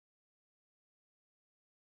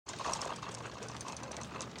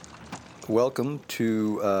Welcome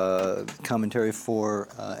to commentary for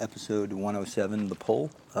episode 107, The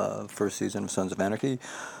Pull, first season of Sons of Anarchy.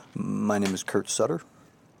 My name is Kurt Sutter.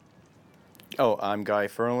 Oh, I'm Guy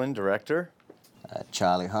Ferman, director.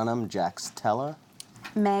 Charlie Hunnam, Jax Teller.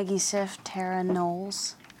 Maggie, Siff, Tara,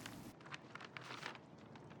 Knowles.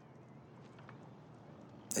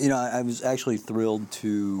 You know, I was actually thrilled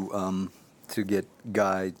to get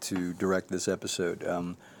Guy to direct this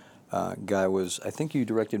episode. Guy was, I think you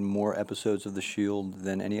directed more episodes of The Shield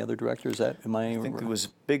than any other director. Is that, am I think it was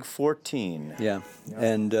Big 14. Yeah.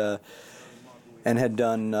 And had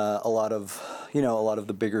done a lot of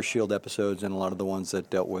the bigger Shield episodes and a lot of the ones that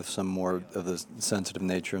dealt with some more of the sensitive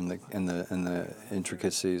nature and the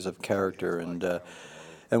intricacies of character, and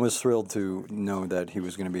was thrilled to know that he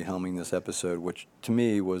was going to be helming this episode, which to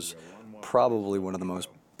me was probably one of the most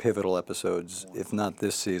pivotal episodes, if not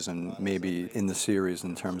this season, maybe in the series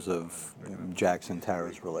in terms of Jax and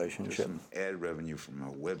Tara's relationship. Ad revenue from our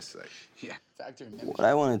website. Yeah. What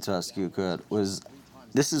I wanted to ask you, Kurt, was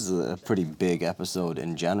this is a pretty big episode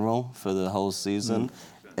in general for the whole season,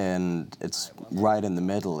 and it's right in the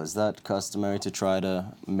middle. Is that customary to try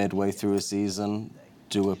to, midway through a season,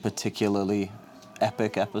 do a particularly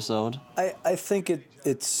epic episode? I think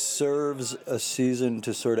it serves a season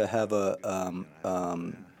to sort of have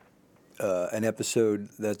an episode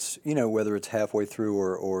that's, whether it's halfway through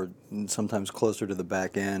or sometimes closer to the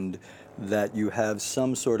back end, that you have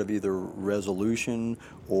some sort of either resolution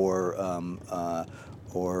or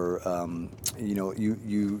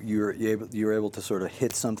you're able to sort of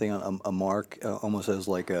hit something on a mark, almost as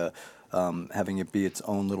like having it be its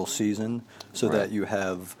own little season, so right. that you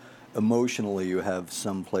have emotionally you have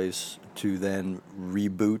some place to then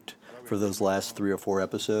reboot for those last 3 or 4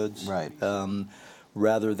 episodes. Right.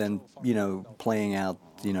 Rather than, playing out,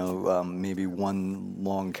 maybe one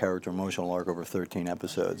long character emotional arc over 13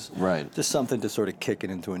 episodes. Right. Just something to sort of kick it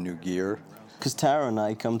into a new gear. Because Tara and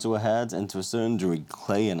I come to a head, and to a certain degree,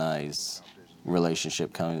 Clay and I's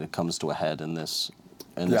relationship kind of comes to a head in this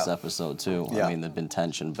episode too. Yeah. I mean, there'd been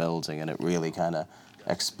tension building, and it really kind of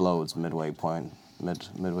explodes midway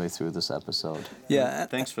through this episode. Yeah.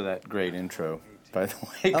 Thanks for that great intro, by the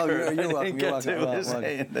way. Oh, Kurt. you're welcome. You're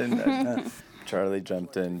welcome. Then Charlie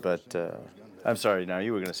jumped in, but I'm sorry. Now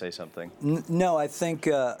you were going to say something. No, I think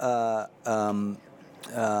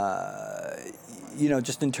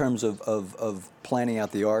just in terms of planning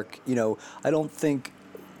out the arc, I don't think.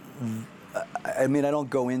 I mean, I don't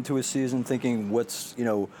go into a season thinking what's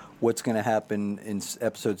going to happen in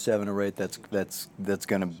episode 7 or 8 that's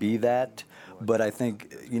going to be that. But I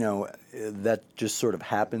think that just sort of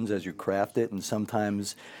happens as you craft it, and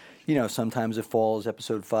sometimes it falls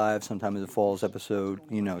episode 5, sometimes it falls episode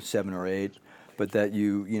 7 or 8, but that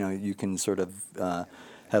you can sort of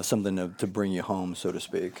have something to bring you home, so to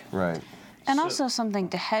speak. Right. And also something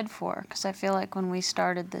to head for, because I feel like when we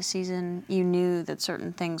started the season, you knew that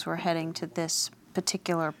certain things were heading to this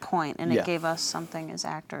particular point, and it gave us something as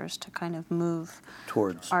actors to kind of move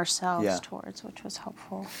towards ourselves towards, which was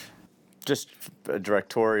helpful. Just a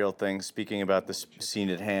directorial thing, speaking about the scene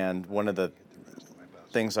at hand, one of the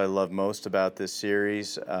things I love most about this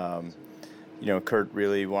series, Kurt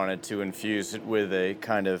really wanted to infuse it with a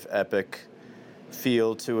kind of epic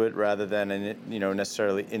feel to it rather than an,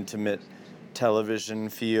 necessarily intimate television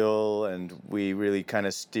feel, and we really kind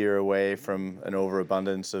of steer away from an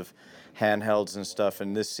overabundance of handhelds and stuff.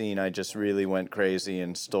 In this scene, I just really went crazy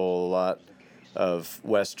and stole a lot of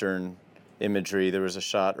Western imagery. There was a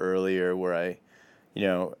shot earlier where I,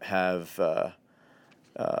 have,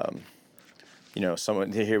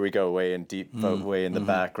 someone, here we go, way in deep, way in the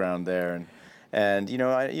background there. And you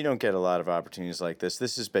don't get a lot of opportunities like this.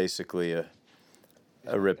 This is basically a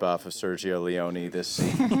rip-off of Sergio Leone, this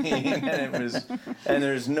scene. and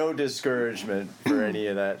there's no discouragement for any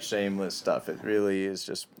of that shameless stuff. It really is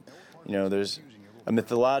just, there's a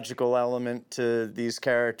mythological element to these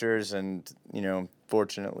characters, and,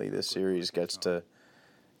 fortunately this series gets to,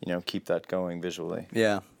 keep that going visually.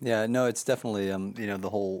 Yeah, no, it's definitely, the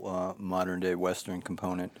whole modern-day Western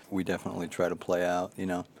component we definitely try to play out,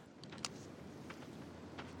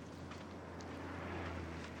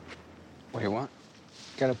 What do you want?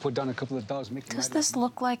 Gotta put down a couple of dogs. Does this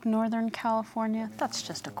look like Northern California? That's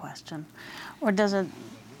just a question. Or does it?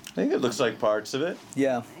 I think it looks like parts of it.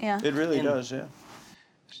 Yeah. Yeah. It really does, yeah.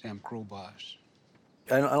 Sam crowbars.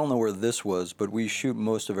 I don't know where this was, but we shoot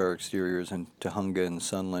most of our exteriors in Tahunga and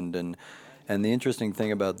Sunland, and the interesting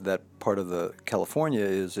thing about that part of the California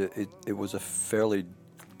is it was a fairly,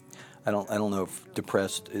 I don't know if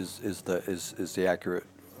depressed is the accurate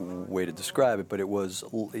way to describe it, but it was,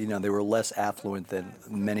 they were less affluent than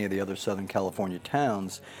many of the other Southern California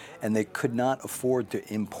towns, and they could not afford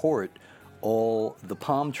to import all the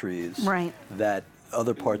palm trees that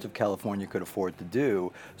other parts of California could afford to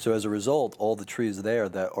do. So as a result, all the trees there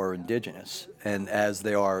that are indigenous, and as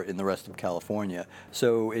they are in the rest of California.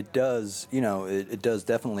 So it does, it does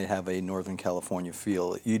definitely have a Northern California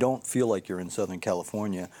feel. You don't feel like you're in Southern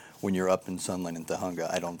California when you're up in Sunland and Tujunga,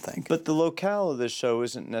 I don't think. But the locale of this show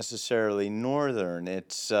isn't necessarily northern.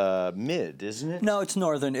 It's mid, isn't it? No, it's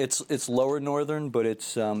northern. It's lower northern, but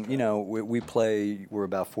it's we're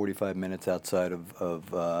about 45 minutes outside of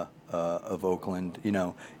Oakland.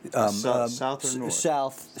 South or north?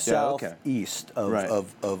 Southeast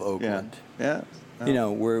of Oakland. Yeah.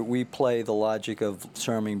 Where we play the logic of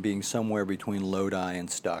Charming being somewhere between Lodi and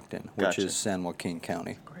Stockton, which is San Joaquin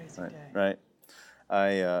County. Right. I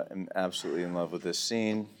am absolutely in love with this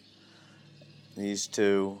scene. These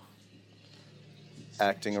two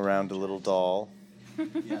acting around a little doll.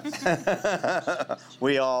 Yes.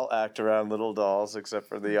 We all act around little dolls, except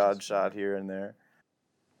for the odd shot here and there.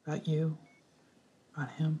 About you?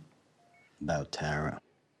 About him? About Tara.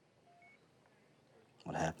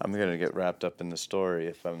 What happened? I'm gonna get wrapped up in the story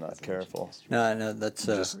if I'm not careful. No, that's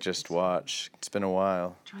just watch. It's been a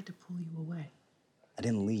while. Tried to pull you away. I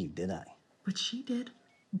didn't leave, did I? But she did.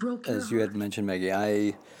 Broke your As you had heart. mentioned, Maggie,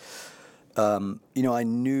 I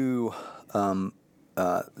knew, I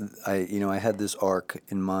had this arc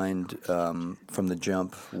in mind from the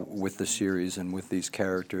jump with the series and with these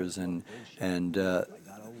characters, and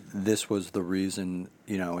this was the reason,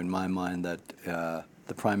 in my mind that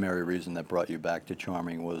the primary reason that brought you back to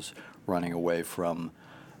Charming was running away from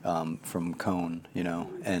Cone,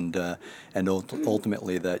 and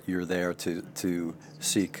ultimately that you're there to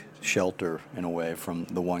seek shelter in a way from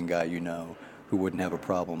the one guy who wouldn't have a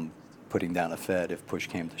problem putting down a Fed if push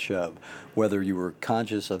came to shove. Whether you were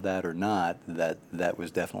conscious of that or not, that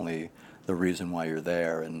was definitely the reason why you're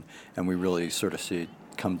there, and we really sort of see it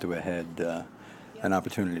come to a head, an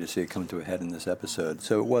opportunity to see it come to a head in this episode.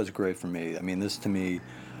 So it was great for me. I mean, this to me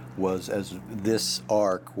this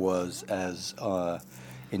arc was as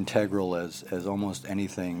integral as almost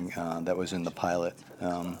anything that was in the pilot.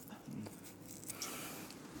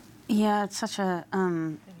 Yeah, it's such a,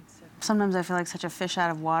 sometimes I feel like such a fish out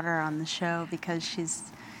of water on the show because she's,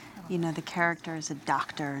 the character is a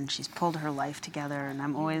doctor and she's pulled her life together, and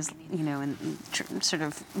I'm always, sort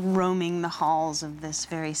of roaming the halls of this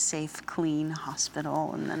very safe, clean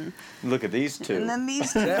hospital, and then... Look at these two. And then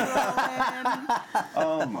these two roll in.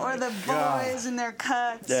 Oh my Or the God. boys in their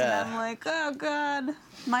cuts, Yeah. and I'm like, oh God,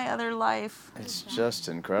 my other life. It's just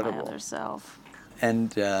My incredible. other self.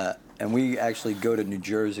 And we actually go to New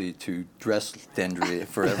Jersey to dress Dendry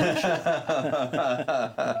for every show.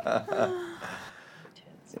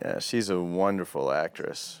 Yeah, she's a wonderful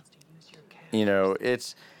actress.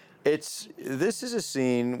 This is a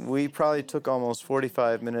scene we probably took almost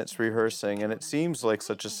 45 minutes rehearsing, and it seems like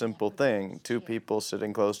such a simple thing, two people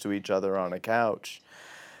sitting close to each other on a couch.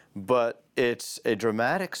 But it's a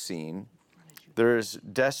dramatic scene. There's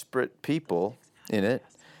desperate people in it,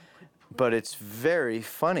 but it's very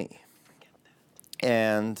funny.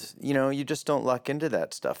 And, you just don't luck into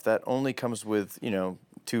that stuff. That only comes with,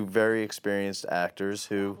 two very experienced actors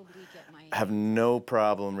who have no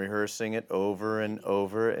problem rehearsing it over and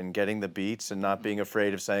over and getting the beats and not being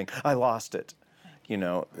afraid of saying, I lost it.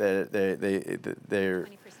 They're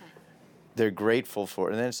grateful for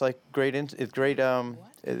it. And then it's like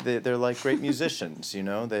they're like great musicians,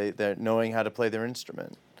 they're knowing how to play their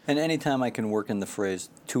instrument. And anytime I can work in the phrase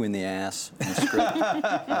 "two in the ass" in a script,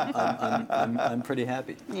 I'm pretty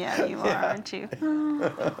happy. Yeah, you are, aren't you?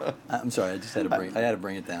 I'm sorry, I had to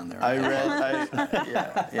bring it down there.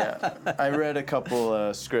 I read a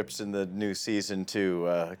couple scripts in the new season too,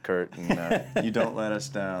 Kurt, and you don't let us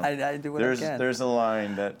down. I do what I can. There's a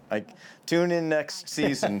line that tune in next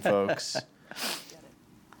season, folks.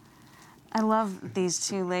 I love these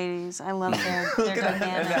two ladies. I love their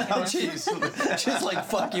dynamic. She's like,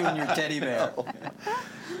 fuck you and your teddy bear.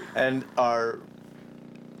 And our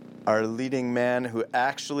leading man who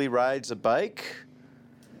actually rides a bike,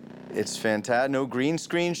 it's fantastic. No green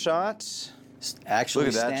screen shots. Actually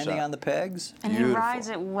Look at that standing shot. on the pegs. And Beautiful. he rides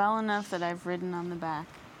it well enough that I've ridden on the back.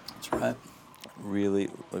 That's right. Really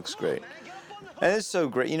looks great. And it's so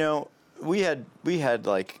great. We had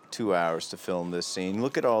like 2 hours to film this scene.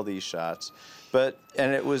 Look at all these shots.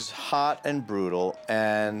 And it was hot and brutal,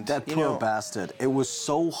 and That poor bastard. It was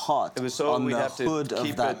so hot It was so- on we'd the have to hood of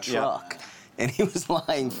keep that it- yeah. truck. And he was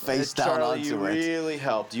lying face down Charlie, onto you it. really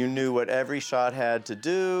helped. You knew what every shot had to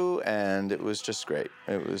do, and it was just great.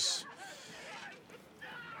 It was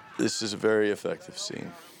This is a very effective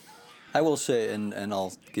scene. I will say, and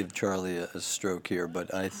I'll give Charlie a stroke here,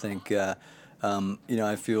 but I think, you know,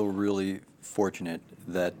 I feel really fortunate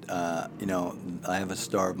that, you know, I have a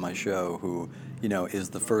star of my show who, you know,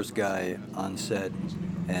 is the first guy on set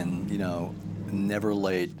and, you know, never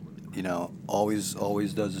late, you know, always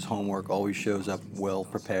does his homework, always shows up well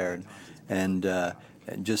prepared, and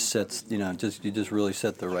just sets, you know, you just really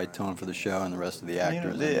set the right tone for the show and the rest of the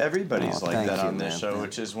actors. Everybody's like that on this man. show,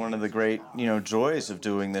 which is one of the great, you know, joys of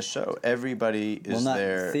doing this show. Everybody is well, not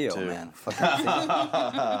there Theo, to. man. Fucking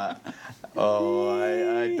Theo. Oh,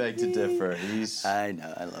 I beg to differ. I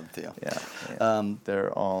know, I love Theo. Yeah.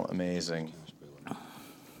 They're all amazing.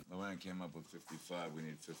 Luann came up with 55. We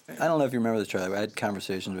need 50. I don't know if you remember this, Charlie. I had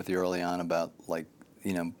conversations with you early on about, like,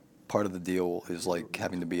 you know, part of the deal is like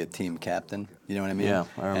having to be a team captain. You know what I mean? Yeah,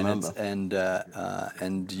 I remember.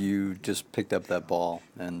 And you just picked up that ball,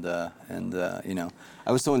 and you know.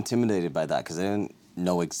 I was so intimidated by that because I didn't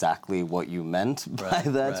know exactly what you meant by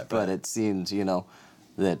that, but it seemed, you know,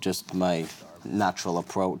 that just my natural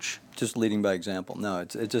approach. Just leading by example. No,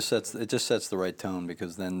 it just sets the right tone,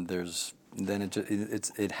 because then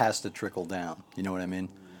it has to trickle down. You know what I mean?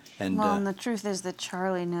 And, well, and the truth is that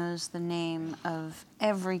Charlie knows the name of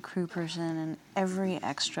every crew person and every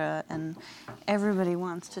extra, and everybody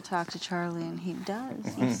wants to talk to Charlie, and he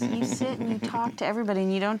does. You sit and you talk to everybody,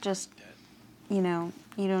 and you don't just, you know,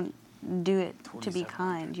 you don't do it to be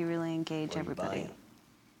kind. You really engage everybody.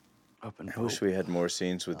 I wish we had more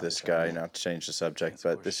scenes with this guy, not to change the subject,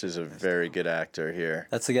 but this is a very good actor here.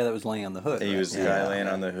 That's the guy that was laying on the hood. He right? was the guy laying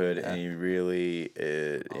on the hood, and he really,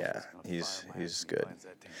 he's good.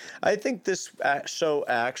 I think this show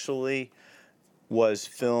actually was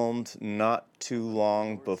filmed not too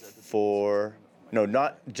long before, no,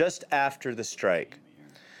 not just after the strike.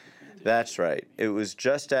 That's right. It was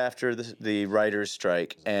just after the writer's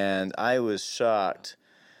strike, and I was shocked.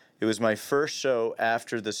 It was my first show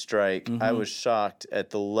after the strike. Mm-hmm. I was shocked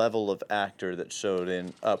at the level of actor that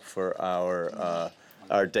showed up for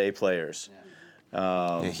our day players.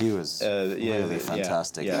 He was really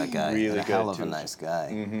fantastic, that guy. Really and a good, hell of a too. nice guy.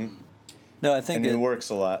 Mm-hmm. No, I think it works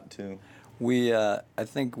a lot too. I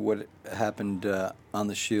think what happened on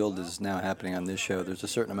The Shield is now happening on this show. There's a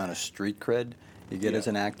certain amount of street cred you get as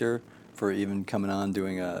an actor for even coming on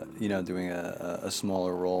doing a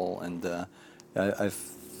smaller role, and I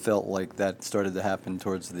felt like that started to happen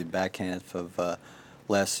towards the back half of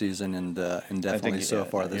last season, and definitely so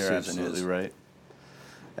far this season absolutely is. Right.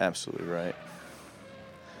 Absolutely right.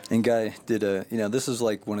 And Guy did this is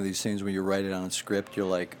like one of these scenes when you write it on a script, you're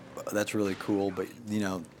like, that's really cool, but you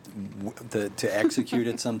know, to execute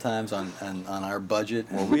it sometimes on our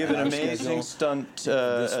budget. Well, we have an amazing stunt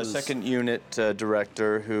second unit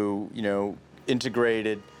director who, you know,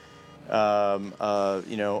 integrated a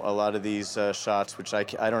lot of these shots, which I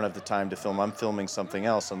don't have the time to film. I'm filming something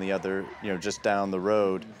else on the other, you know, just down the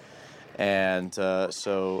road. And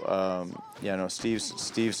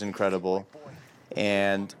Steve's incredible.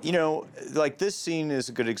 And, you know, like this scene is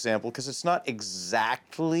a good example because it's not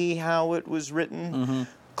exactly how it was written. Mm-hmm.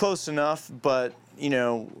 Close enough, but, you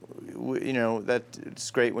know, that it's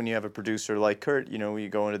great when you have a producer like Kurt. You know, you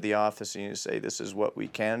go into the office and you say, this is what we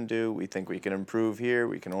can do. We think we can improve here.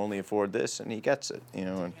 We can only afford this. And he gets it, you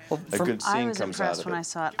know, and a good scene comes out of it. I was impressed when I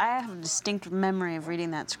saw it. I have a distinct memory of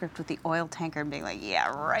reading that script with the oil tanker and being like, yeah,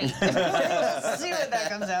 right. Let's see what that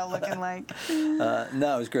comes out looking like.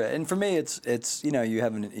 No, it was great. And for me, it's you know, you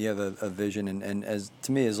have a vision, and as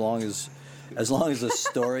to me, as long as the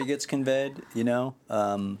story gets conveyed, you know,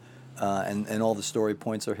 and all the story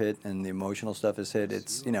points are hit and the emotional stuff is hit,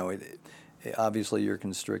 it's, you know, it obviously you're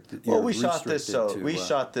constricted. Well, we shot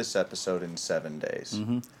this episode in 7 days.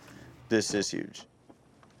 Mm-hmm. This is huge.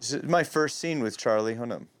 This is my first scene with Charlie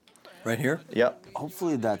Hunnam. Right here? Yep.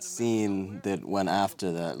 Hopefully that scene that went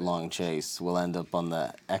after that long chase will end up on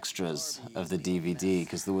the extras of the DVD,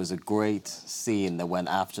 because there was a great scene that went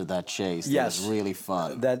after that chase. Yes. That was really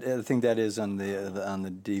fun. I think that is on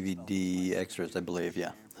the DVD extras, I believe.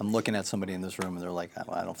 Yeah. I'm looking at somebody in this room and they're like,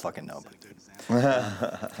 I don't fucking know.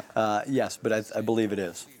 But yes, but I believe it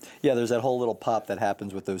is. Yeah, there's that whole little pop that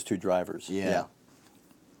happens with those two drivers. Yeah.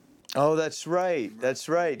 Oh, that's right. That's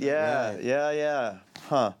right. Yeah. Right. Yeah.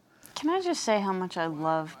 Huh. Can I just say how much I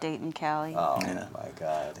love Dayton Callie? Oh, my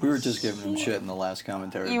God. We were just giving him shit in the last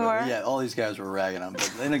commentary. You were? Yeah, all these guys were ragging on him,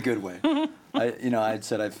 but in a good way. I'd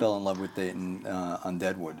said I fell in love with Dayton on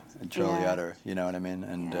Deadwood and Charlie Utter, you know what I mean?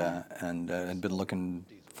 And had been looking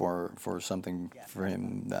for something for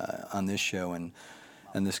him on this show, and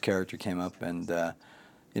this character came up, and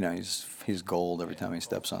you know, he's gold every time he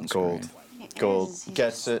steps on screen. Gold.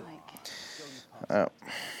 Gets it.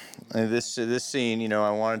 This scene, you know,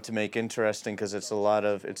 I wanted to make interesting because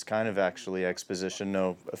it's kind of actually exposition.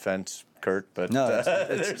 No offense, Kurt, but No,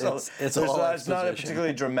 it's not a exposition.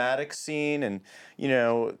 particularly dramatic scene, and you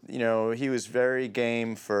know, he was very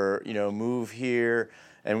game for, you know, move here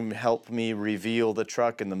and help me reveal the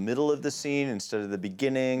truck in the middle of the scene instead of the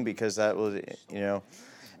beginning, because that was, you know,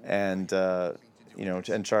 and you know,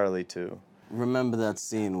 and Charlie too. Remember that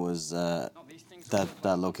scene was that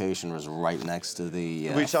location was right next to the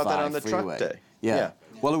We shot that 5 on the freeway. truck day. Yeah. Yeah.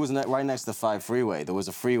 Well, it was right next to the 5 freeway. There was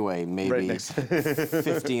a freeway maybe next.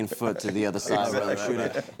 15 foot to the other side where they were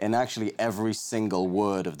shooting. And actually, every single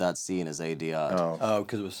word of that scene is ADR. Oh,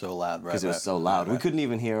 because it was so loud, right? Because it was so loud. We couldn't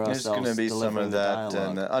even hear There's ourselves going to be some delivering of the that,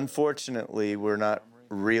 dialogue. and unfortunately, we're not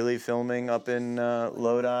really filming up in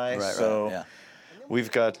Lodi, so yeah.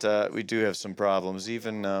 we've got we do have some problems,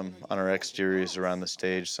 even on our exteriors around the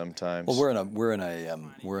stage sometimes. Well, we're in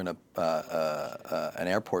an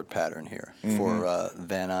airport pattern here for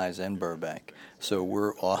Van Nuys and Burbank, so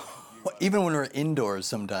we're all, even when we're indoors,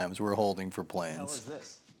 sometimes we're holding for planes.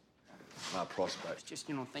 this? Prospect. Just,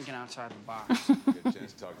 you know, thinking outside the box. Get a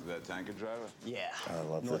chance to talk to that tanker driver? Yeah. I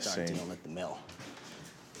love North this scene. Arundel at the mill.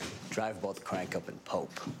 Drive both crank up in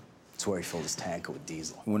Pope. That's where he filled his tanker with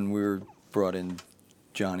diesel. When we were brought in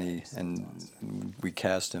Johnny and we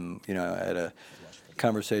cast him, you know, I had a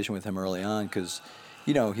conversation with him early on because,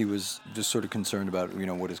 you know, he was just sort of concerned about, you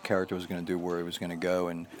know, what his character was going to do, where he was going to go,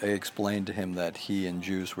 and I explained to him that he and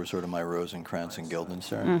Juice were sort of my Rosencrantz and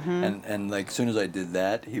Guildenstern, and like as soon as I did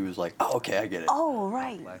that, he was like, oh, okay, I get it. Oh,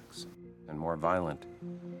 right. And more violent.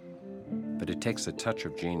 But it takes a touch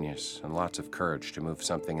of genius and lots of courage to move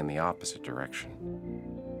something in the opposite direction.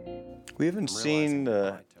 We haven't seen Realizing my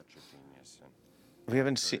touch of genius, and we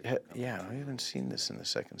haven't seen this in the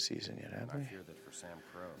second season yet, have we? I fear that for Sam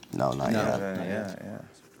Crow, No, not yet. Yeah.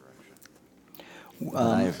 But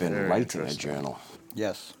I have been Very writing a interesting. journal,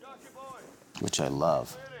 Yes. which I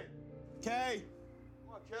love.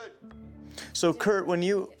 So Kurt, when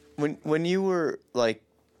you were like,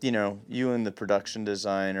 you know, you and the production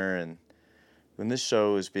designer, and when this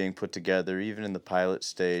show was being put together, even in the pilot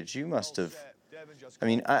stage, you must have. I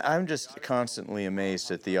mean, I'm just constantly amazed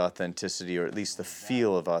at the authenticity, or at least the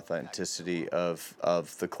feel of authenticity of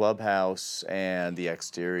the clubhouse and the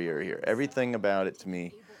exterior here. Everything about it to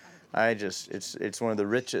me, it's one of the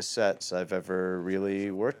richest sets I've ever really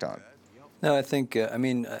worked on. No, I think,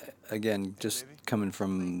 again, just coming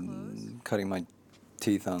from cutting my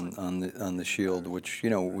teeth on the Shield, which, you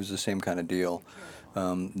know, was the same kind of deal.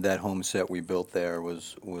 That home set we built there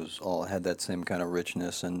was all had that same kind of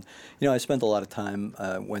richness, and you know, I spent a lot of time,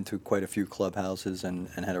 went to quite a few clubhouses, and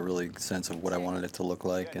had a really sense of what I wanted it to look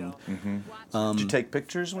like. And Did you take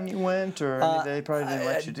pictures when you went, or they probably didn't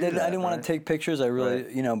let you do that? I didn't want right? to take pictures. I really, Right.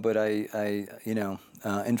 you know, but I you know,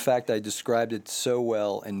 in fact, I described it so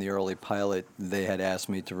well in the early pilot. They had asked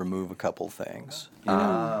me to remove a couple things. You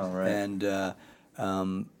know? Right. And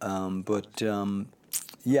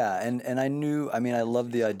yeah, and I knew. I mean, I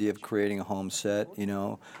loved the idea of creating a home set. You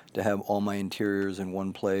know, to have all my interiors in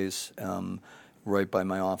one place, right by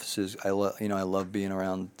my offices. I love being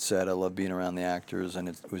around set. I love being around the actors, and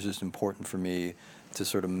it was just important for me to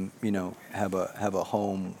sort of, you know, have a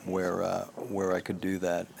home where I could do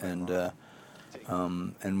that. And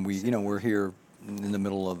we, you know, we're here in the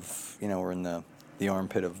middle of, you know, we're in the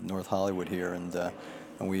armpit of North Hollywood here, and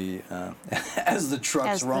we, as the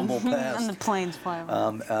trucks rumble past, and the planes fly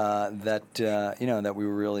by. you know, that we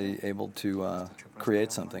were really able to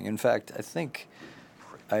create something. In fact, I think,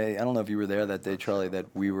 I don't know if you were there that day, Charlie, that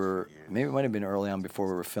we were, maybe it might have been early on before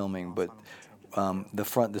we were filming, but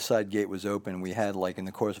the side gate was open. We had, like, in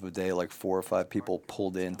the course of a day, like 4 or 5 people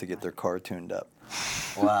pulled in to get their car tuned up.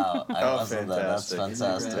 Wow, I love that. That's Fantastic.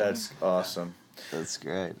 fantastic. That's awesome. That's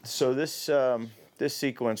great. So this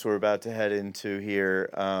sequence we're about to head into here,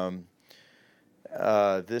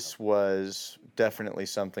 this was definitely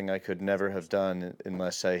something I could never have done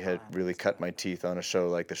unless I had really cut my teeth on a show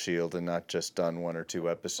like The Shield and not just done 1 or 2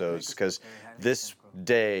 episodes. Because this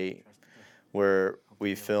day where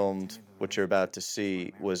we filmed what you're about to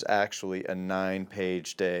see was actually a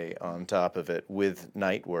 9-page day on top of it with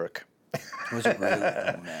night work. Was it really?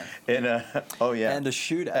 Oh, man. Oh yeah, And a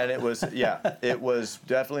shootout. And it was it was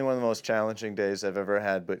definitely one of the most challenging days I've ever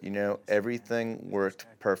had. But you know, everything worked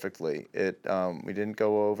perfectly. We didn't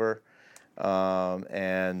go over,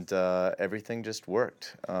 and everything just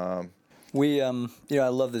worked. We, you know, I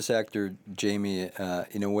love this actor, Jamie.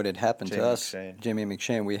 You know, what had happened Jamie to us, McShane. Jamie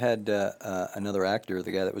McShane, we had another actor,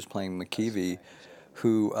 the guy that was playing McKeevy,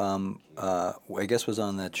 who I guess was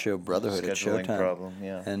on that show Brotherhood at Scheduling Showtime. problem,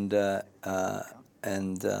 yeah.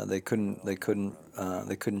 they couldn't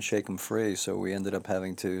shake him free. So we ended up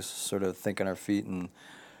having to sort of think on our feet and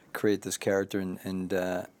create this character.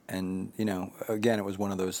 And you know, again, it was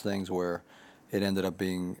one of those things where it ended up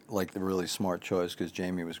being like the really smart choice because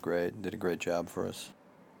Jamie was great, did a great job for us.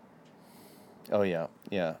 Oh yeah,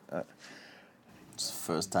 yeah. It's the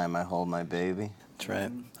first time I hold my baby. That's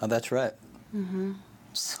right. Oh, that's right. Mm-hmm.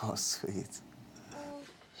 So sweet.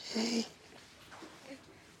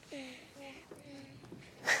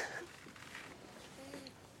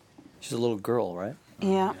 She's a little girl, right?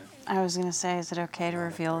 Yeah. I was gonna say, is it okay to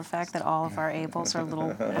reveal the fact that all of our Abels are little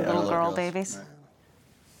little girl girls. babies?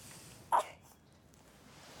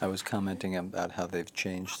 I was commenting about how they've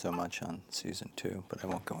changed so much on season 2, but I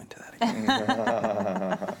won't go into that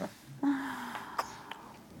again.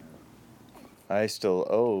 I still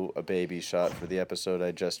owe a baby shot for the episode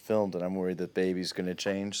I just filmed, and I'm worried that baby's going to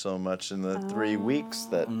change so much in the 3 weeks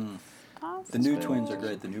that. The new twins are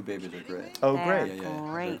great. The new babies are great. Oh, They're great! Yeah, they're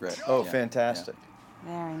great. great. Oh, Yeah, fantastic!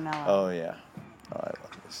 Very mellow. Oh yeah. Oh, I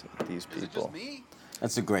love these people.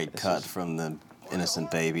 That's a great cut from the innocent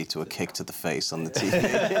baby to a kick to the face on the TV.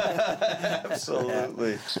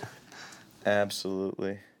 Absolutely.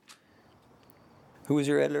 Absolutely. Who was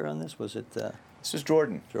your editor on this? Was it This is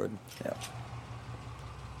Jordan. Jordan? Yeah.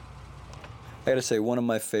 I got to say, one of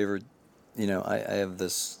my favorite. You know, I have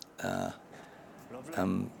this.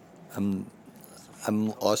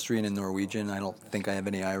 I'm Austrian and Norwegian. I don't think I have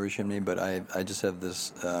any Irish in me, but I just have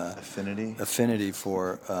this affinity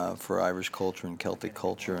for Irish culture and Celtic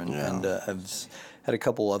culture, and I've had a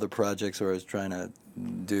couple other projects where I was trying to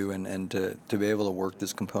do, and to be able to work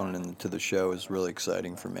this component into the show is really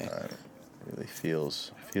exciting for me. It really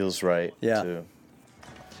feels right. Yeah. Too.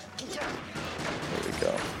 There we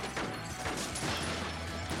go.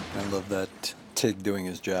 I love that Tig doing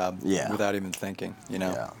his job without even thinking. You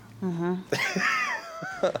know. Yeah. Mm-hmm.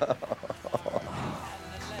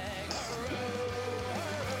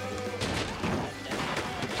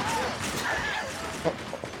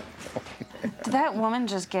 Did that woman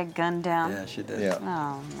just get gunned down? Yeah, she did. Yeah.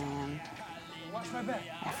 Oh, man.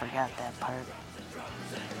 I forgot that part.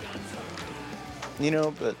 You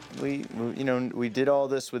know, but we did all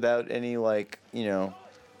this without any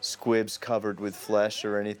squibs covered with flesh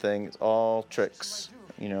or anything. It's all tricks,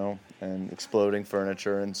 and exploding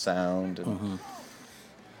furniture and sound, and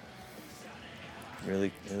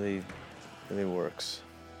really works.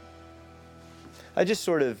 I just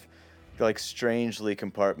sort of strangely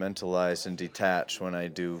compartmentalize and detach when I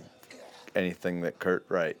do anything that Kurt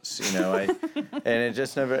writes, and it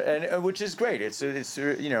just never, which is great. You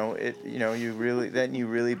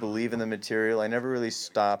really believe in the material. I never really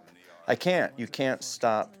stop. You can't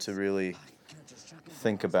stop to really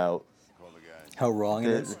think about how wrong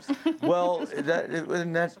it is. Well,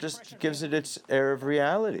 that just gives it its air of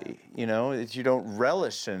reality. You don't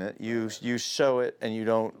relish in it. You show it, and you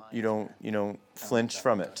don't flinch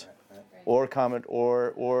from it, or comment,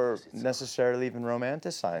 or necessarily even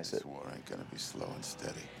romanticize it. This war ain't gonna be slow and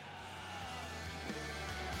steady.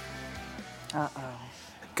 Uh-oh.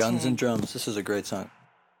 Guns and Drums. This is a great song.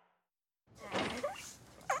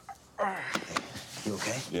 You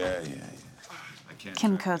okay? Yeah.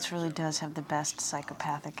 Kim Coates really does have the best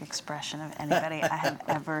psychopathic expression of anybody I have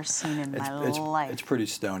ever seen in my life. It's pretty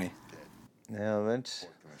stony. Yeah,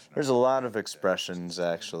 there's a lot of expressions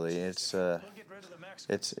actually. It's quite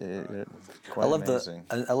amazing.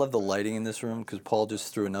 I love the lighting in this room because Paul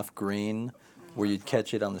just threw enough green where you'd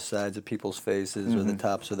catch it on the sides of people's faces or the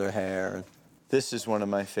tops of their hair. This is one of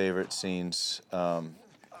my favorite scenes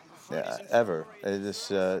ever.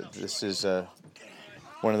 This is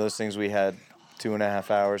one of those things we had 2.5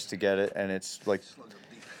 hours to get it, and it's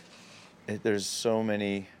there's so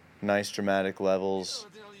many nice dramatic levels.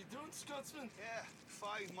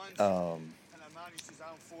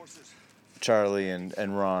 Charlie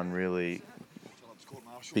and Ron really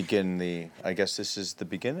begin I guess this is the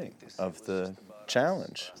beginning of the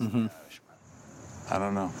challenge. Mm-hmm. I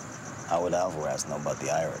don't know. How would Alvarez know about the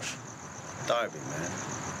Irish? Derby, man.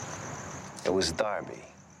 It was Derby.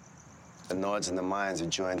 The Nords and the Mayans had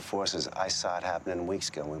joined forces. I saw it happening weeks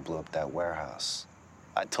ago when we blew up that warehouse.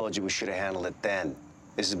 I told you we should have handled it then.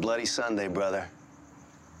 This is Bloody Sunday, brother.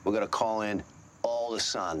 We're gonna call in all the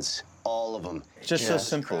sons, all of them. Just so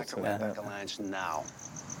simple. Avalanche now.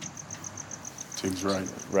 Tig's right.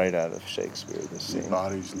 Right out of Shakespeare, this scene. Need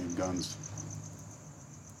bodies, need guns.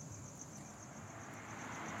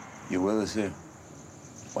 You with us here?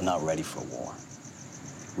 We're not ready for war.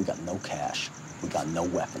 We got no cash. We got no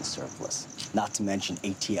weapons surplus. Not to mention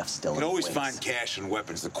ATF still You can always find cash and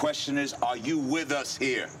weapons. The question is, are you with us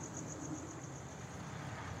here?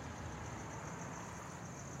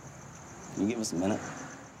 you give us a minute?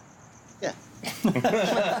 Yeah.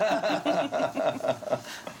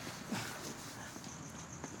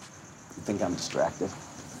 You think I'm distracted?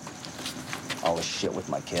 All this shit with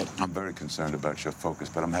my kid? I'm very concerned about your focus,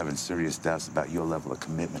 but I'm having serious doubts about your level of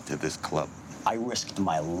commitment to this club. I risked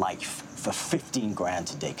my life for 15 grand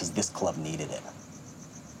today because this club needed it.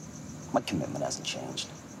 My commitment hasn't changed.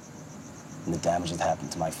 And the damage that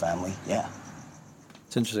happened to my family, yeah.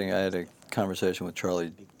 It's interesting. I had a conversation with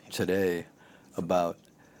Charlie today about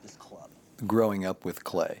growing up with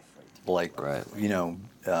Clay, like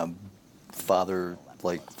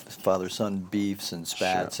father-son beefs and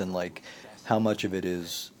spats, and like how much of it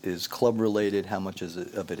is club related, how much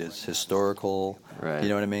of it is historical. Right. You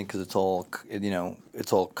know what I mean? Because it's all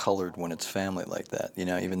it's all colored when it's family like that.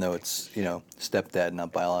 Even though it's stepdad,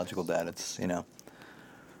 not biological dad. It's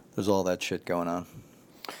there's all that shit going on.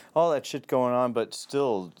 All that shit going on, but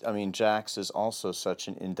still, I mean, Jax is also such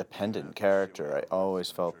an independent character. I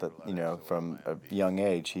always felt that, from a young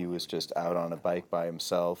age, he was just out on a bike by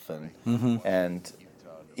himself, and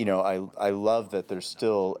I love that there's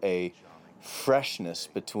still a freshness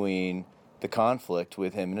between the conflict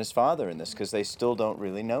with him and his father in this, because they still don't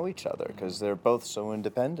really know each other, because they're both so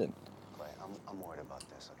independent. I'm worried about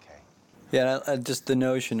this, okay? Yeah, I just the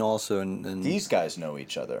notion also, and these guys know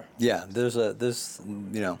each other. Yeah, they're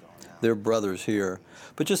brothers here,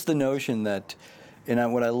 but just the notion that,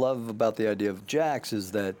 what I love about the idea of Jax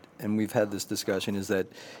is that, and we've had this discussion, is that,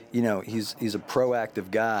 he's a proactive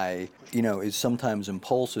guy, is sometimes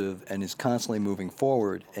impulsive and is constantly moving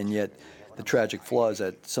forward, and yet the tragic flaw is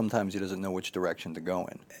that sometimes he doesn't know which direction to go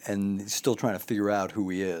in, and he's still trying to figure out who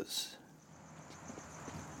he is.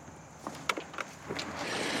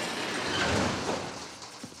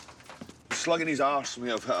 Slugging his arse may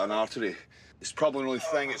have hit an artery. It's probably the only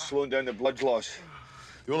thing that's slowing down the blood loss.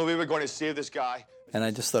 The only way we're going to save this guy. And I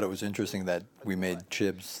just thought it was interesting that we made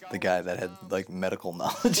Chibs the guy that had, medical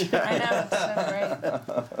knowledge. I know, it's so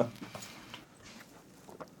great.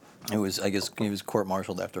 It was, I guess, he was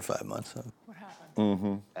court-martialed after 5 months. So. What happened?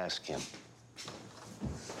 Mm-hmm. Ask him.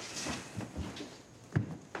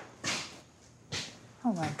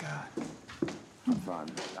 Oh, my God.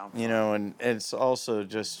 And it's also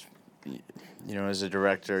just, as a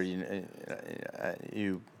director,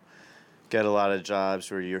 you get a lot of jobs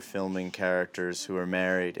where you're filming characters who are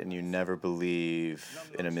married, and you never believe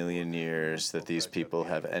in a million years that these people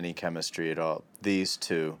have any chemistry at all. These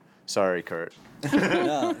two. Sorry, Kurt.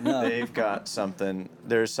 No. They've got something.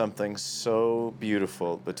 There's something so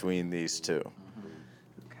beautiful between these two.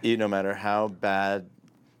 No matter how bad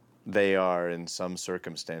they are in some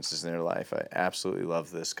circumstances in their life, I absolutely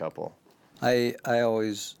love this couple. I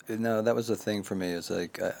always, that was the thing for me, is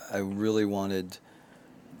like, I really wanted,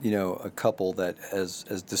 a couple that as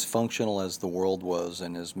dysfunctional as the world was,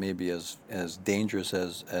 and as maybe as dangerous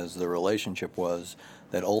as the relationship was,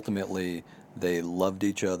 that ultimately they loved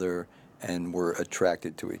each other and were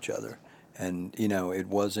attracted to each other. And, it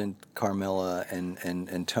wasn't Carmela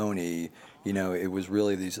and Tony, it was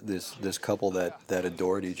really this couple that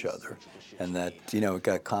adored each other. And that, it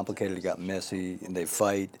got complicated, it got messy, and they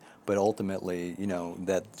fight, but ultimately,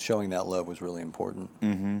 that showing that love was really important.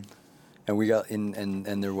 Mm-hmm. And we got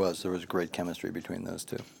and there was great chemistry between those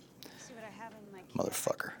two.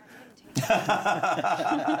 Motherfucker. Yeah,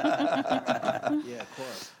 of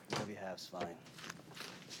course. Whatever you have's fine.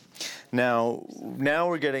 Now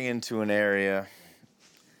we're getting into an area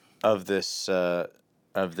of this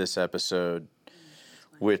episode,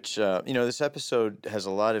 which this episode has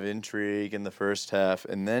a lot of intrigue in the first half,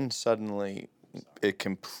 and then suddenly it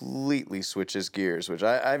completely switches gears, which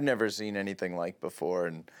I've never seen anything like before,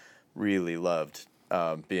 and really loved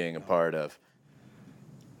being a part of.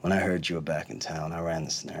 When I heard you were back in town, I ran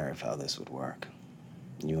the scenario of how this would work.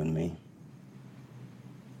 You and me.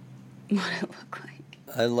 What it look like?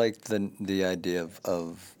 I liked the idea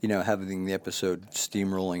of having the episode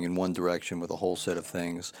steamrolling in one direction with a whole set of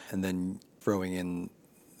things, and then throwing in,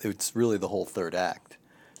 it's really the whole third act.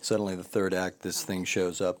 Suddenly the third act, this thing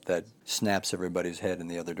shows up that snaps everybody's head in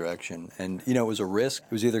the other direction. And, it was a risk.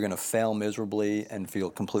 It was either going to fail miserably and feel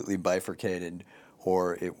completely bifurcated,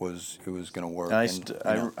 or it was going to work.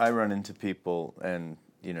 I run into people and,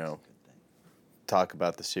 talk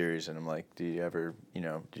about the series, and I'm like, do you ever, do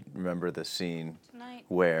you remember the scene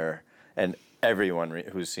where, and everyone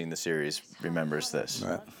who's seen the series remembers this.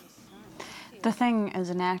 Right. The thing as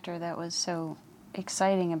an actor that was so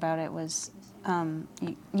exciting about it was,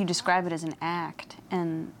 you describe it as an act,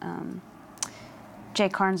 and Jay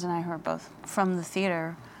Carnes and I, who are both from the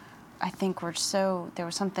theater, I think there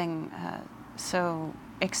was something so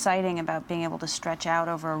exciting about being able to stretch out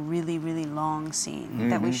over a really, really long scene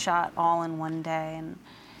that we shot all in one day, and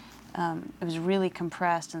it was really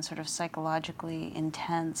compressed and sort of psychologically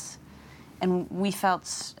intense. And we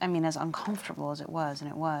felt, I mean, as uncomfortable as it was, and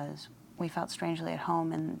it was, we felt strangely at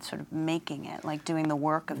home in sort of making it, like doing the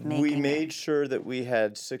work of making it. We made sure that we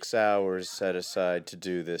had 6 hours set aside to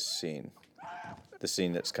do this scene, the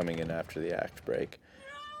scene that's coming in after the act break.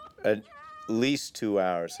 At least 2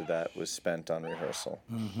 hours of that was spent on rehearsal.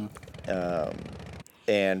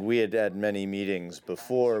 And we had had many meetings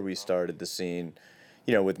before we started the scene,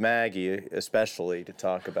 you know, with Maggie especially, to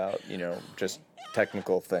talk about, you know, just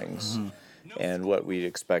technical things and what we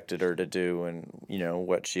expected her to do and, you know,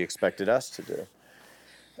 what she expected us to do.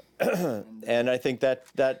 And I think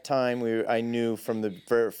that time I knew from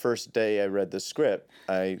the first day I read the script,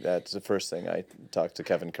 that's the first thing I talked to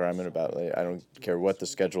Kevin Kreiman about. Like, I don't care what the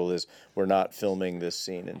schedule is, we're not filming this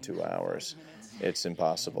scene in 2 hours. It's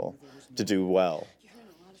impossible to do well.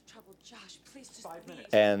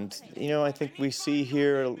 And, you know, I think we see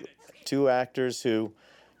here 2 actors who,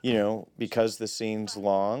 you know, because the scene's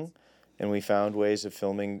long and we found ways of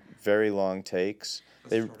filming very long takes,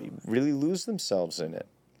 they really lose themselves in it.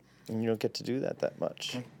 And you don't get to do that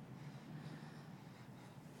much.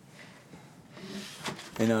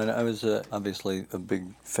 You know, and I was obviously a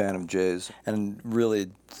big fan of Jay's, and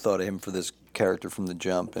really thought of him for this character from the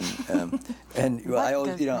jump. And What I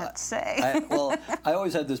always, does you know, that say? I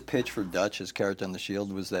always had this pitch for Dutch, his character on The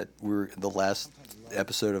Shield, was that the last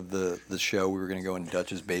episode of the show, we were going to go in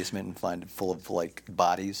Dutch's basement and find it full of like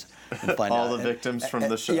bodies and find all out, the victims from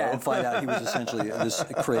the show. Yeah, and find out he was essentially this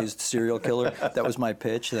crazed serial killer. That was my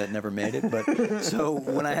pitch. That never made it. But so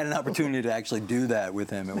when I had an opportunity to actually do that with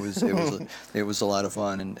him, it was a lot of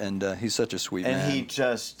fun. And he's such a sweet man. And he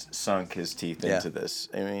just sunk his teeth into this.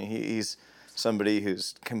 I mean, he's somebody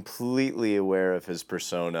who's completely aware of his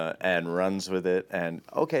persona and runs with it. And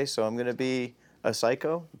okay, so I'm going to be a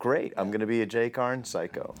psycho? Great. I'm going to be a Jay Karn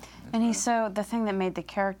psycho. And the thing that made the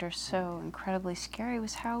character so incredibly scary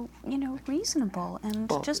was how, you know, reasonable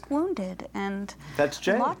and just wounded and that's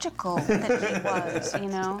Jay. Logical that Jay was, you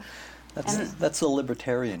know. That's the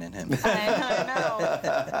libertarian in him. I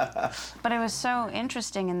know. But it was so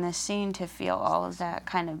interesting in this scene to feel all of that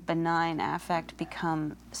kind of benign affect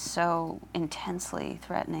become so intensely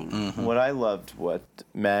threatening. What I loved, what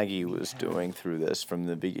Maggie was doing through this from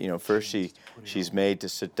the beginning, you know, first she's made to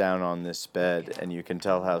sit down on this bed, and you can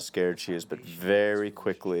tell how scared she is, but very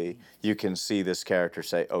quickly you can see this character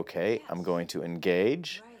say, okay, I'm going to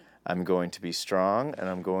engage, I'm going to be strong, and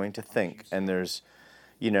I'm going to think. And there's,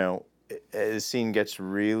 you know, the scene gets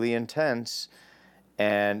really intense,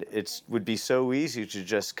 and it would be so easy to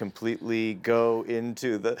just completely go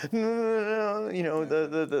into the, you know,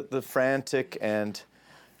 the frantic, and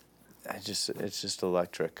it's just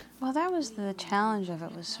electric. Well, that was the challenge of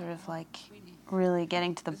it, was sort of like really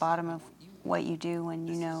getting to the bottom of what you do when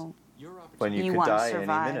you know when you could die any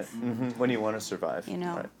minute. When you want to survive. You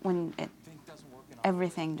know, when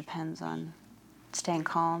everything depends on staying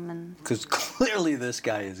calm and. Because clearly this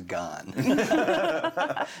guy is gone.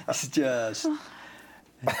 He's just.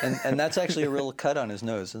 And that's actually a real cut on his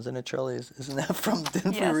nose, isn't it, Charlie? Isn't that from?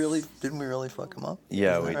 Didn't we really fuck him up?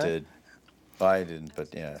 Yeah, we did. I didn't,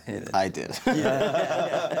 but yeah, I did.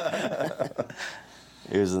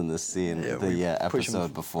 It was in this scene, the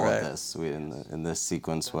episode before this. We in this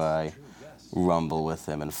sequence where I rumble with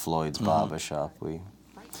him in Floyd's barbershop. We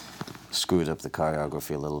screwed up the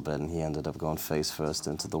choreography a little bit, and he ended up going face first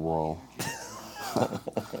into the wall.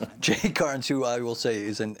 Jay Karn, who I will say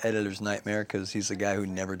is an editor's nightmare, because he's the guy who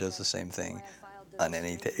never does the same thing on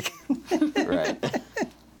any take. Right.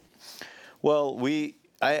 Well,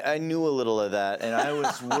 I knew a little of that, and I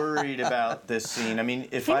was worried about this scene. I mean,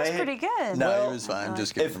 if I was pretty good. No, he was fine. I'm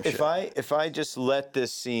just giving him shit. If I just let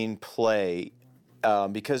this scene play,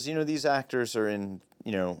 because you know these actors are in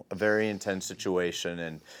a very intense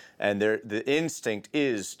situation, and the instinct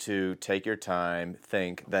is to take your time,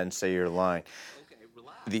 think, then say your line.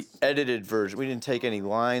 The edited version, we didn't take any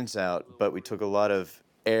lines out, but we took a lot of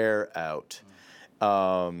air out,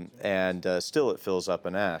 and still it fills up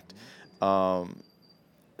an act.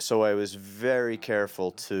 So I was very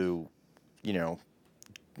careful to,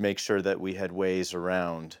 make sure that we had ways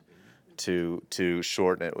around to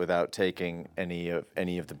shorten it without taking any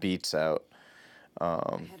of the beats out. I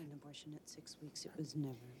had an abortion at 6 weeks. It was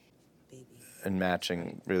never a baby. And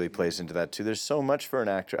matching really plays into that too. There's so much for an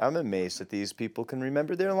actor. I'm amazed that these people can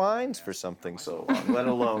remember their lines for something so long, let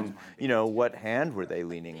alone, what hand were they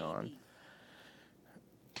leaning on?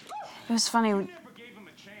 It was funny,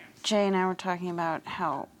 Jay and I were talking about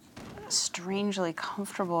how strangely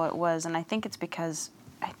comfortable it was, and I think it's because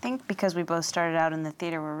think because we both started out in the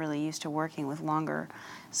theater, we're really used to working with longer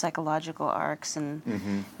psychological arcs and,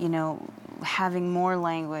 you know, having more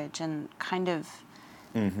language and kind of,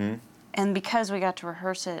 and because we got to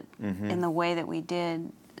rehearse it in the way that we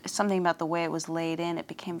did, something about the way it was laid in, it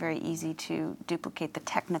became very easy to duplicate the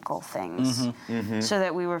technical things so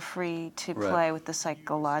that we were free to play with the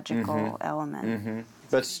psychological element.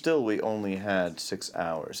 But still, we only had 6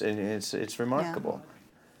 hours, and it's remarkable.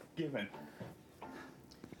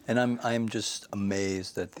 And I'm just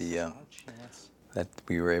amazed that that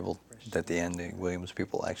we were able, that the ending, Williams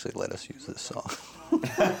people actually let us use this song.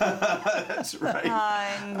 That's right.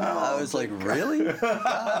 I know. I was like, really?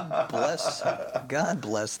 God bless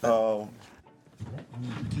them. Oh.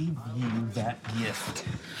 Let me give you that gift.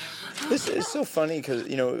 This is so funny because,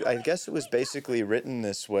 you know, I guess it was basically written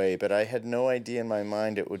this way, but I had no idea in my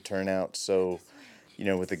mind it would turn out so, you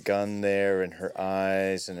know, with the gun there and her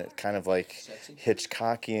eyes and it kind of like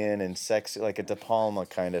Hitchcockian and sexy, like a De Palma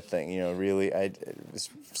kind of thing. You know, really, I was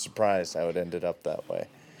surprised how it ended up that way.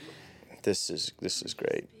 This is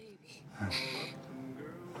great. I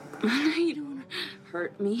know you don't want to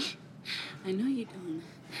hurt me. I know you don't.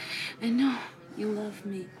 I know you love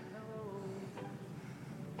me.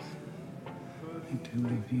 I do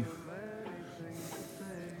love you.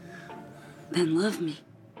 Then love me.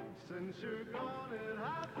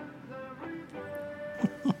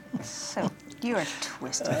 So, you are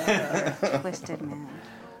twisted. You're a twisted man.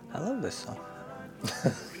 I love this song.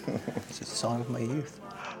 It's a song of my youth.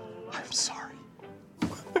 I'm sorry.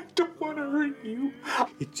 I don't want to hurt you.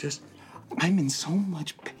 It just, I'm in so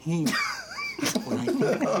much pain. When I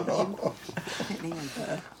think about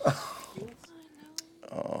you.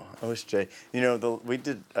 Oh, I wish Jay. You know, we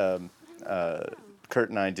did. Kurt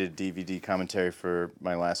and I did DVD commentary for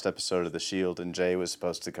my last episode of The Shield, and Jay was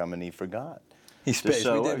supposed to come, and he forgot. He spaced.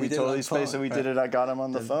 We totally spaced, and we did it. I got him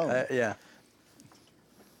on the phone. Yeah.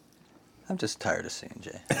 I'm just tired of seeing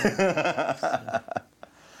Jay.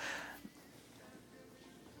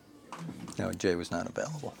 No, Jay was not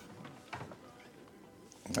available.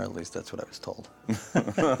 Or at least that's what I was told.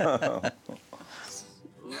 I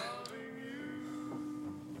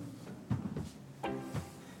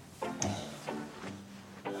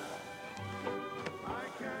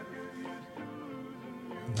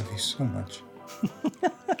love you so much.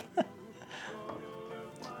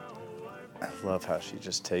 I love how she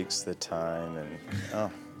just takes the time and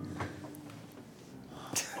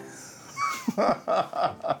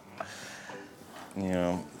you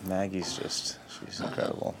know, Maggie's she's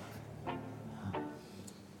incredible.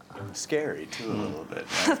 Scary too, a little bit.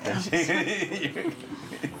 Right?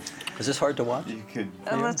 Is this hard to watch? You could.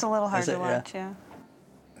 Oh, it's a little hard to watch, yeah.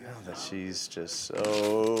 No, that she's just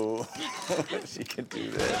so. She can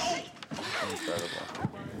do this. Incredible.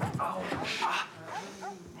 I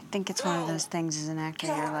think it's one of those things as an actor,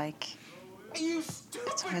 you're like,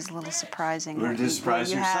 it's always a little surprising. We're just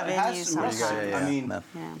surprised you have in you sometimes. I mean,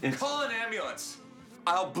 call an ambulance.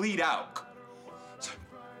 I'll bleed out.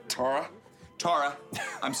 Tara,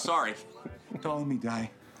 I'm sorry. Don't let me die.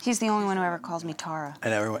 He's the only one who ever calls me Tara.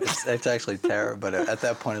 And everyone, it's actually Tara, but at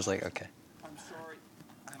that point it's like, okay.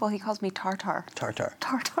 Well, he calls me Tartar. Tartar.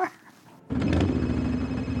 Tartar.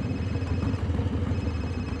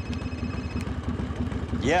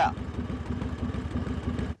 Yeah.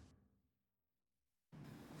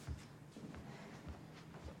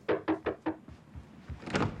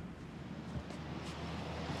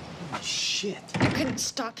 Shit. I couldn't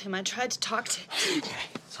stop him. I tried to talk to him. Okay,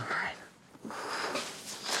 it's all right.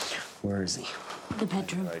 Where is he? The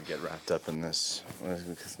bedroom. I'd get wrapped up in this.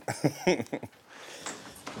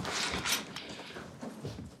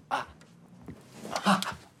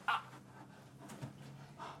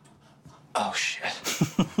 Oh, shit.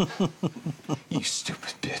 You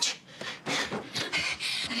stupid bitch.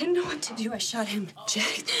 I didn't know what to do. I shot him,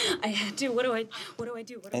 Jack. I had to. What do I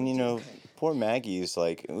do? And you know, poor Maggie's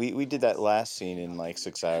like, we did that last scene in like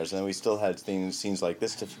 6 hours, and then we still had scenes like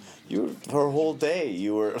this. For a whole day,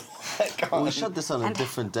 you were like on. We shot this on a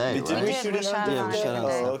different day, right? Did we shoot it on a Yeah, we shot it on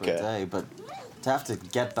a separate okay. day, but to have to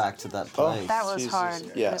get back to that place. That was Jesus.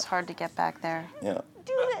 hard. Yeah. It was hard to get back there. Yeah.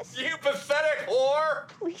 Do this. You pathetic whore!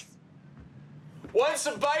 Please. Once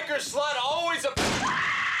a biker slut, always a.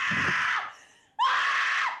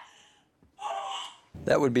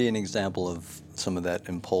 That would be an example of some of that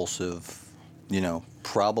impulsive, you know,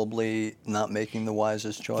 probably not making the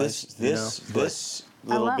wisest choice. This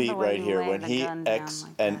little beat right here when he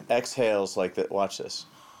exhales like that. Watch this.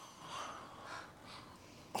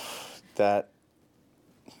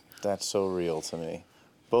 That's so real to me.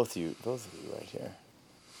 Both of you right here.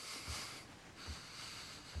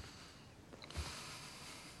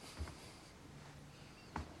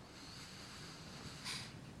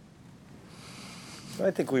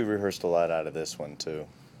 I think we rehearsed a lot out of this one too.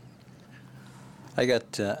 I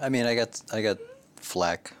got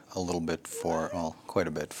flack a little bit quite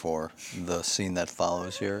a bit for the scene that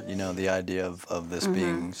follows here. You know, the idea of this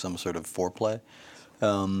being some sort of foreplay.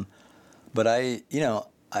 But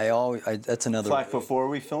that's another. Flack before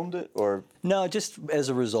we filmed it, or no, just as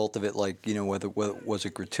a result of it, like, you know, whether was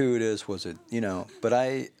it gratuitous, was it, you know? But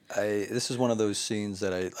this is one of those scenes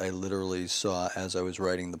that I literally saw as I was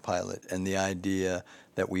writing the pilot, and the idea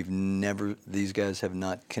that these guys have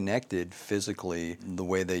not connected physically the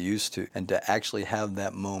way they used to, and to actually have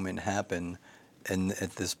that moment happen, and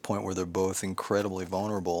at this point where they're both incredibly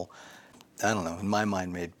vulnerable, I don't know, in my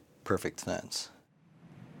mind made perfect sense.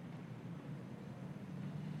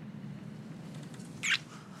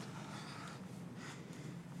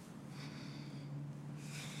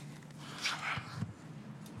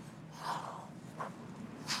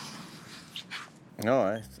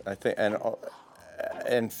 No, I think,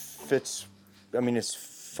 and fits. I mean, it's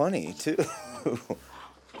funny too.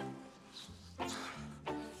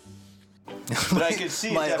 But I could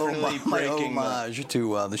see my definitely breaking homage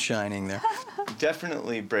to The Shining there.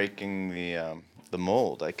 Definitely breaking the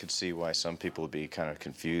mold. I could see why some people would be kind of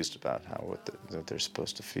confused about what they're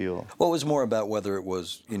supposed to feel. Well, it was more about whether it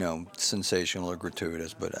was, you know, sensational or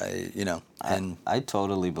gratuitous. But I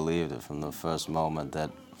totally believed it from the first moment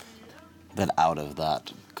that out of that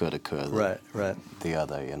could occur the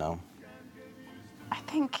other, you know. I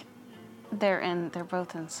think they're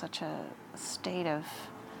both in such a state of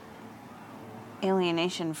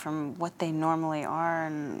alienation from what they normally are,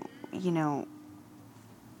 and, you know,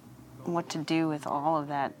 what to do with all of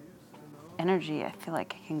that energy. I feel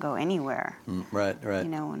like it can go anywhere. Right. You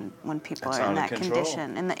know, when people are in that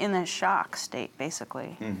condition, in the shock state,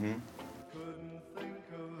 basically. Mm-hmm.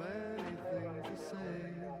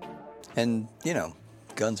 And, you know,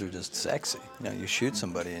 guns are just sexy. You know, you shoot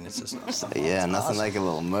somebody and it's just yeah, nothing awesome. like a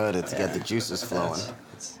little murder to get the juices flowing.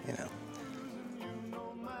 It's, you know.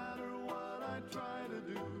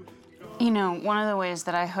 You know, one of the ways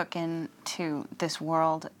that I hook into this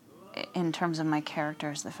world in terms of my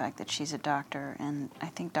character is the fact that she's a doctor, and I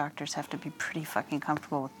think doctors have to be pretty fucking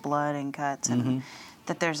comfortable with blood and guts, and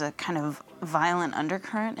that there's a kind of violent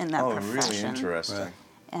undercurrent in that profession. Really interesting. Right.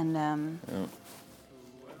 And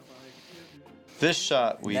this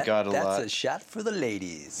shot we got a lot. That's a shot for the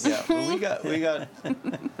ladies. Yeah, we got.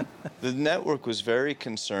 The network was very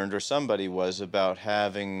concerned, or somebody was, about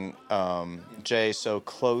having Jay so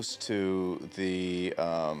close to the.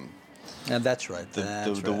 And that's right.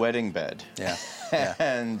 The wedding bed. Yeah.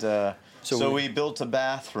 And so we built a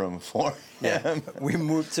bathroom for him. Yeah. We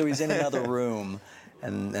moved, so he's in another room,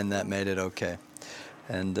 and that made it okay.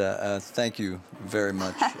 And thank you very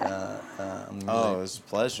much. It was a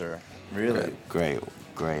pleasure. Really. Great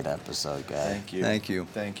episode, guy. Thank you.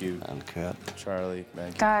 And Kurt. Charlie,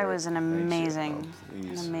 Maggie. Guy was an amazing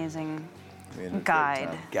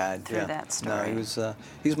guide through that story. No,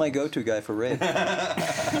 he's my go-to guy for rape. On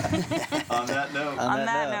that note. On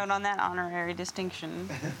that note, on that honorary distinction.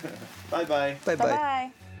 Bye-bye. Bye-bye.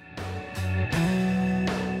 Bye-bye.